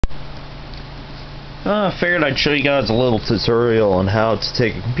I figured I'd show you guys a little tutorial on how to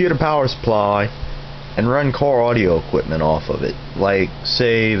take a computer power supply and run car audio equipment off of it, like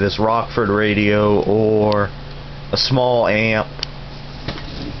say this Rockford radio or a small amp.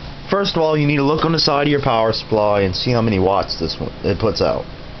 First of all, you need to look on the side of your power supply and see how many watts this one it puts out.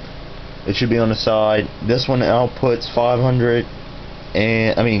 It should be on the side. This one outputs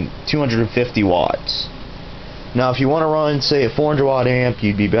 250 watts. Now if you want to run say a 400 watt amp,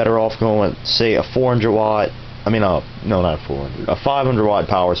 you'd be better off going with say a 400 watt, no not 400, a 500 watt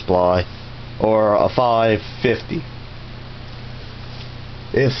power supply or a 550.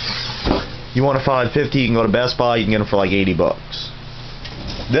 If you want a 550, you can go to Best Buy, you can get them for like 80 bucks.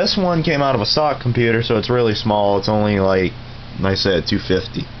 This one came out of a stock computer, so it's really small. It's only like I said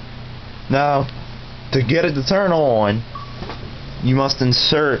 250. Now to get it to turn on, you must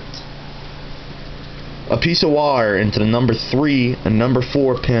insert a piece of wire into the number 3 and number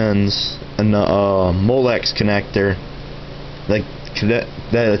 4 pins and the Molex connector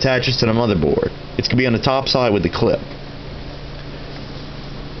that attaches to the motherboard. It's going to be on the top side with the clip.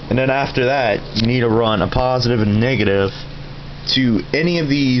 And then after that, you need to run a positive and negative to any of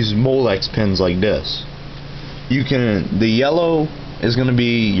these Molex pins like this. The yellow is going to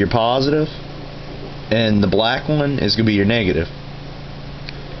be your positive and the black one is going to be your negative.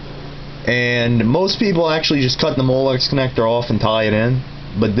 And most people actually just cut the Molex connector off and tie it in,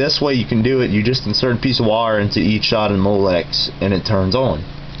 but this way you can do it. You just insert a piece of wire into each side of the Molex and it turns on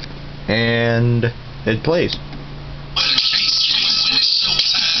and it plays.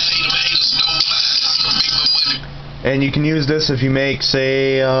 And you can use this if you make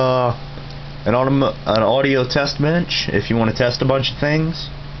say an audio test bench, if you want to test a bunch of things,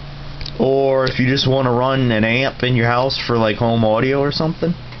 or if you just want to run an amp in your house for like home audio or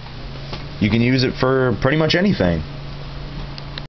something. You can use it for pretty much anything.